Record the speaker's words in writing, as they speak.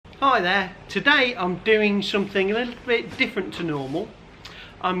Hi there, today I'm doing something a little bit different to normal.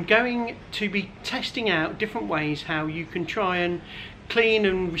 I'm going to be testing out different ways how you can try and clean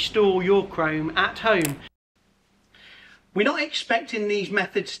and restore your chrome at home. We're not expecting these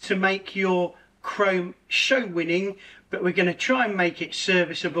methods to make your chrome show winning, but we're going to try and make it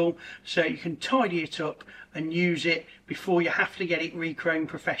serviceable so you can tidy it up and use it before you have to get it re-chromed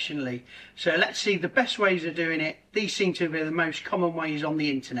professionally. So let's see the best ways of doing it. These seem to be the most common ways on the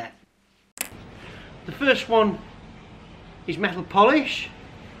internet. The first one is metal polish.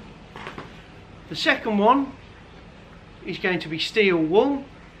 The second one is going to be steel wool,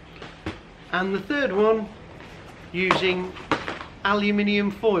 and the third one using aluminium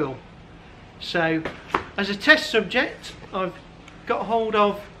foil. So as a test subject, I've got hold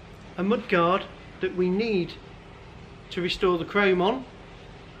of a mudguard that we need to restore the chrome on,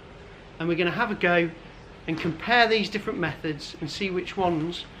 and we're going to have a go and compare these different methods and see which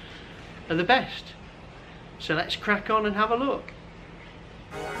ones are the best. So let's crack on and have a look.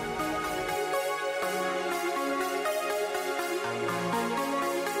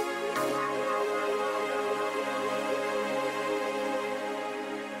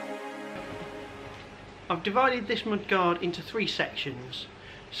 I've divided this mudguard into three sections.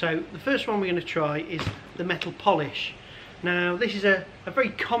 So the first one we're going to try is the metal polish. Now this is a very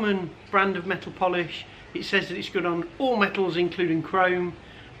common brand of metal polish. It says that it's good on all metals including chrome,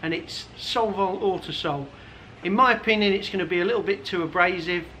 and it's Solvol Autosol. In my opinion it's going to be a little bit too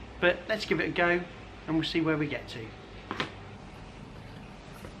abrasive, but let's give it a go and we'll see where we get to.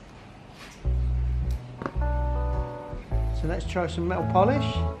 So let's try some metal polish.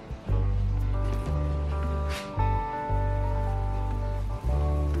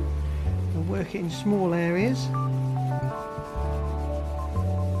 Work it in small areas.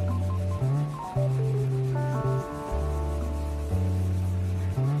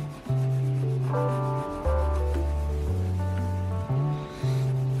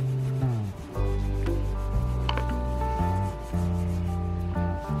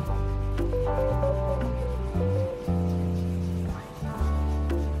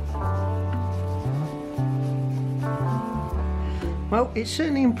 Well, it's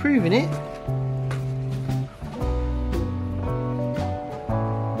certainly improving it.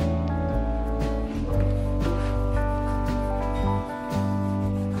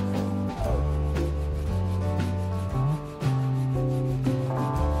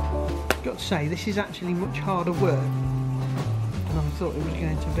 Got to say, this is actually much harder work than I thought it was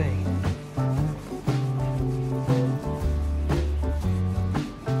going to be.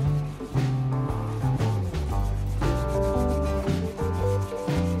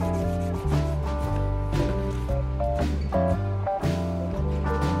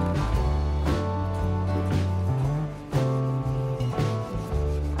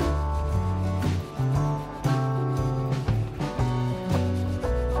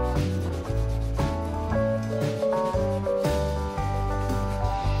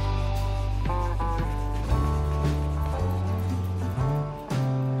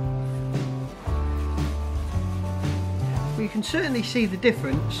 You can certainly see the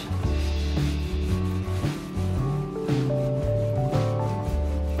difference.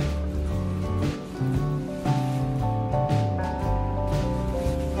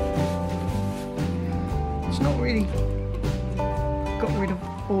 It's not really got rid of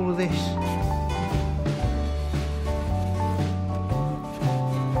all of this.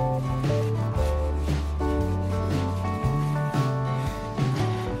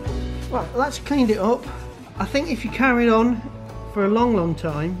 Right, that's cleaned it up. I think if you carried on for a long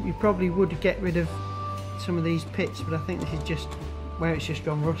time you probably would get rid of some of these pits, but I think this is just where it's just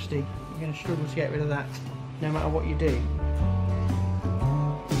gone rusty. You're going to struggle to get rid of that no matter what you do.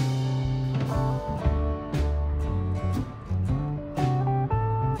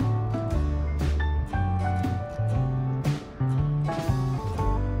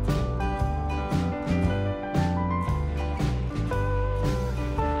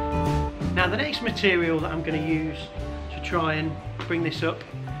 Now the next material that I'm going to use to try and bring this up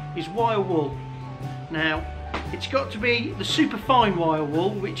is wire wool. Now it's got to be the super fine wire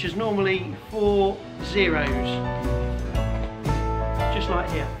wool, which is normally 4 zeros. Just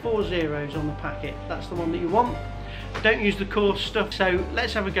like here, 4 zeros on the packet. That's the one that you want. Don't use the coarse stuff. So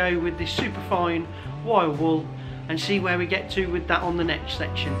let's have a go with this super fine wire wool and see where we get to with that on the next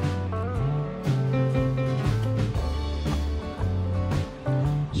section.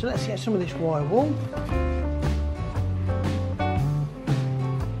 So let's get some of this wire wool.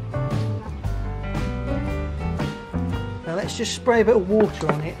 Now let's just spray a bit of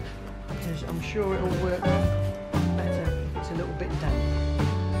water on it, because I'm sure it'll work better if it's a little bit damp.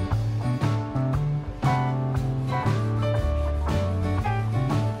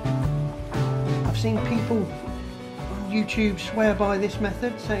 seen people on YouTube swear by this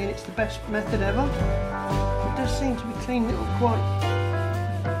method, saying it's the best method ever. It does seem to be cleaning it up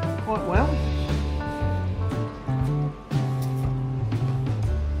quite well.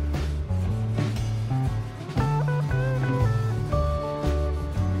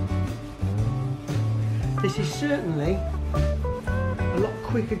 This is certainly a lot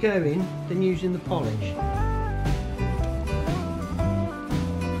quicker going than using the polish.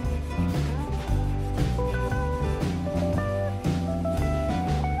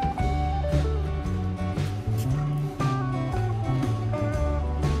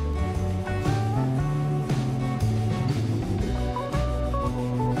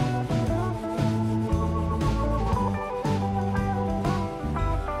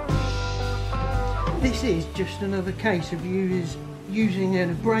 This is just another case of using an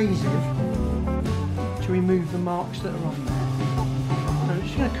abrasive to remove the marks that are on there. So I'm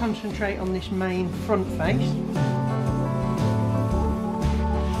just going to concentrate on this main front face.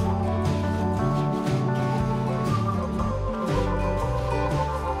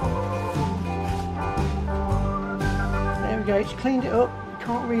 There we go, it's cleaned it up.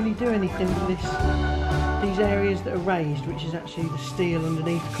 Can't really do anything with these areas that are raised, which is actually the steel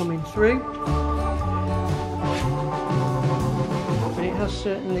underneath coming through. Has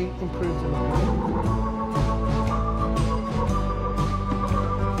certainly improved a lot.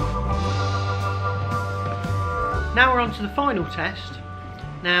 Now we're on to the final test.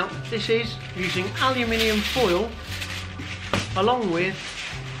 Now this is using aluminium foil along with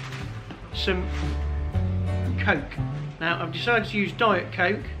some Coke. Now I've decided to use Diet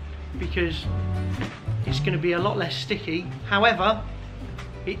Coke because it's going to be a lot less sticky. However,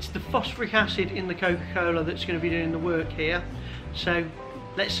 it's the phosphoric acid in the Coca-Cola that's going to be doing the work here. So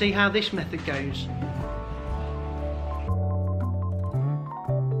let's see how this method goes.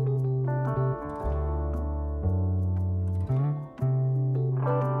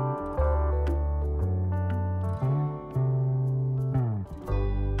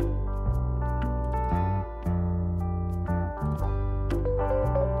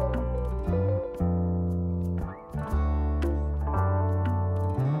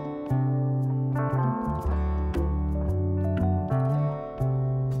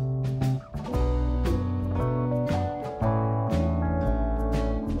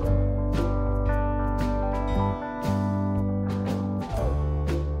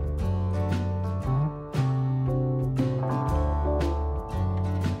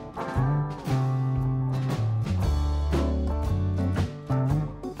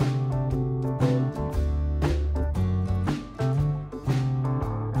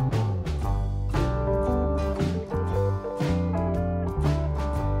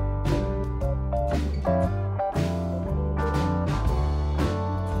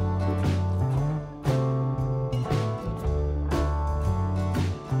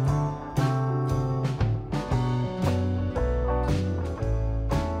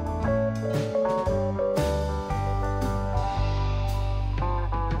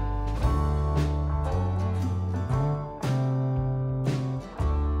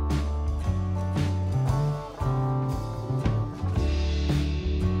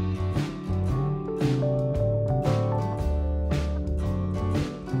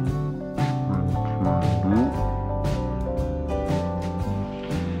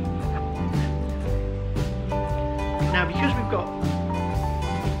 Now, because we've got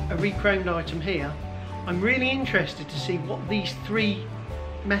a re-chromed item here, I'm really interested to see what these three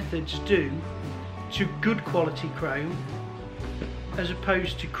methods do to good quality chrome as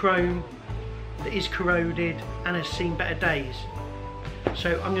opposed to chrome that is corroded and has seen better days.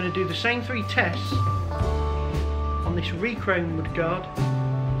 So I'm going to do the same three tests on this re-chromed mudguard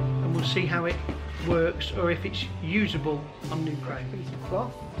and we'll see how it works or if it's usable on new chrome. Piece of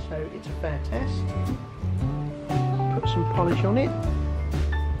cloth, so it's a fair test. Put some polish on it.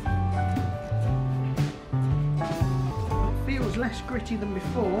 It feels less gritty than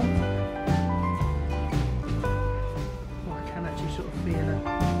before. Oh, I can actually sort of feel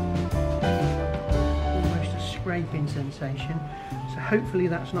almost a scraping sensation. So hopefully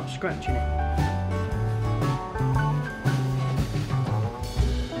that's not scratching it.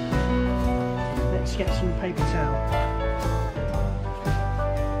 Let's get some paper towel.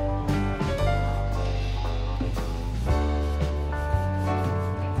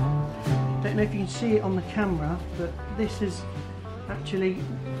 I don't know if you can see it on the camera, but this is actually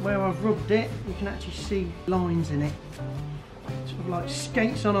where I've rubbed it. You can actually see lines in it, sort of like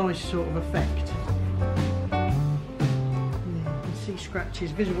skates on ice sort of effect. Yeah, you can see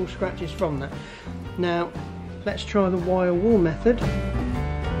scratches, visible scratches from that. Now let's try the wire wool method.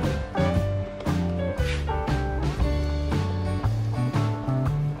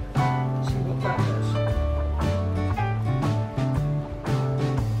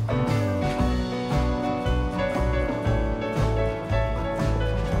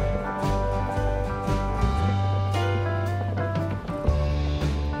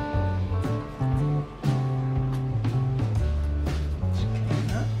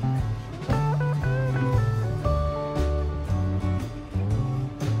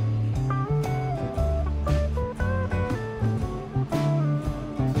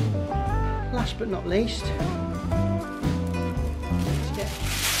 but not least, let's get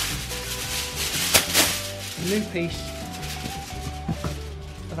a new piece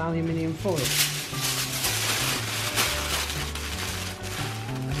of aluminium foil.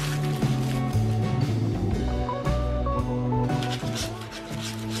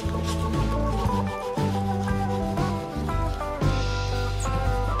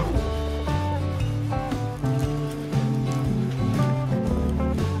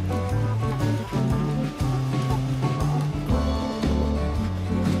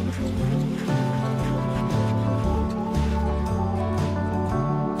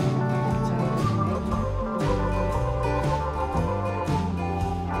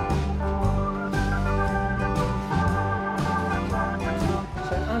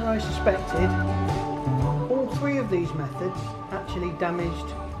 I suspected, all three of these methods actually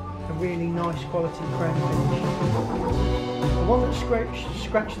damaged a really nice quality chrome finish. The one that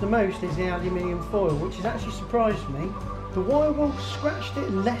scratched the most is the aluminium foil, which has actually surprised me. The wire wool scratched it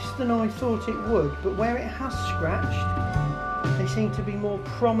less than I thought it would, but where it has scratched, they seem to be more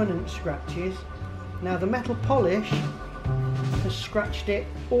prominent scratches. Now the metal polish has scratched it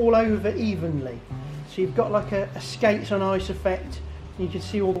all over evenly. So you've got like a skates on ice effect. You can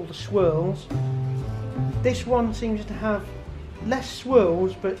see all the swirls. This one seems to have less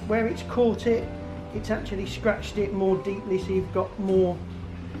swirls, but where it's caught it, it's actually scratched it more deeply, so you've got more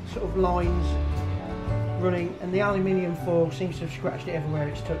sort of lines running, and the aluminium foil seems to have scratched it everywhere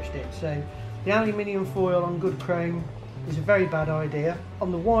it's touched it. So the aluminium foil on good chrome is a very bad idea.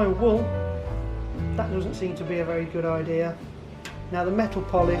 On the wire wool, that doesn't seem to be a very good idea. Now the metal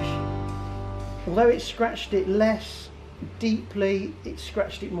polish, although it scratched it less deeply, it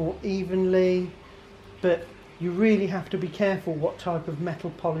scratched it more evenly, but you really have to be careful what type of metal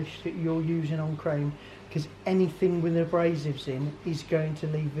polish that you're using on chrome, because anything with abrasives in is going to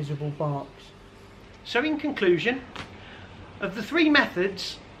leave visible marks. So in conclusion, of the three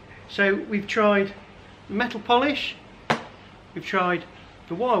methods, so we've tried metal polish, we've tried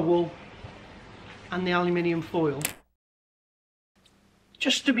the wire wool and the aluminium foil.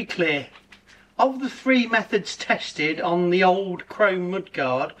 Just to be clear, of the three methods tested on the old chrome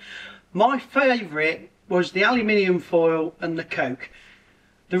mudguard, my favourite was the aluminium foil and the coke.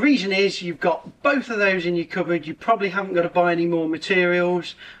 The reason is you've got both of those in your cupboard, you probably haven't got to buy any more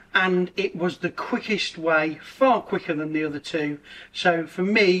materials, and it was the quickest way, far quicker than the other two. So for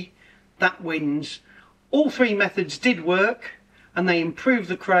me, that wins. All three methods did work, and they improved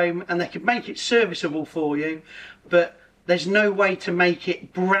the chrome, and they could make it serviceable for you, but there's no way to make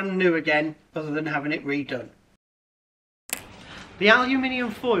it brand new again other than having it redone. The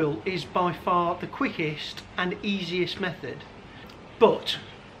aluminium foil is by far the quickest and easiest method, but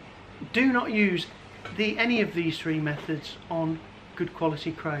do not use any of these three methods on good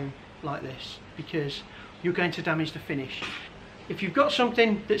quality chrome like this, because you're going to damage the finish. If you've got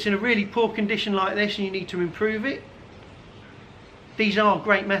something that's in a really poor condition like this and you need to improve it, these are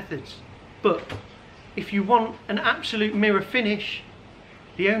great methods. But if you want an absolute mirror finish,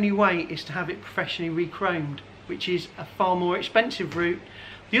 the only way is to have it professionally re-chromed, which is a far more expensive route.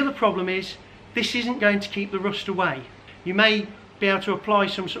 The other problem is this isn't going to keep the rust away. You may be able to apply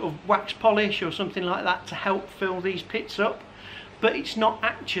some sort of wax polish or something like that to help fill these pits up, but it's not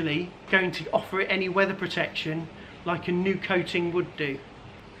actually going to offer it any weather protection like a new coating would do.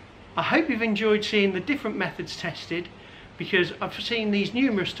 I hope you've enjoyed seeing the different methods tested, because I've seen these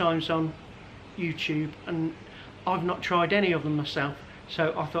numerous times on YouTube and I've not tried any of them myself,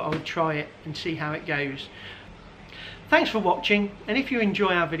 so I thought I would try it and see how it goes. Thanks for watching, and if you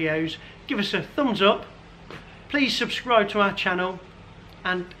enjoy our videos, give us a thumbs up, please subscribe to our channel,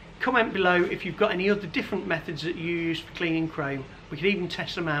 and comment below if you've got any other different methods that you use for cleaning chrome. We can even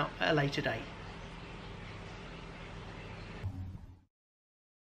test them out at a later date.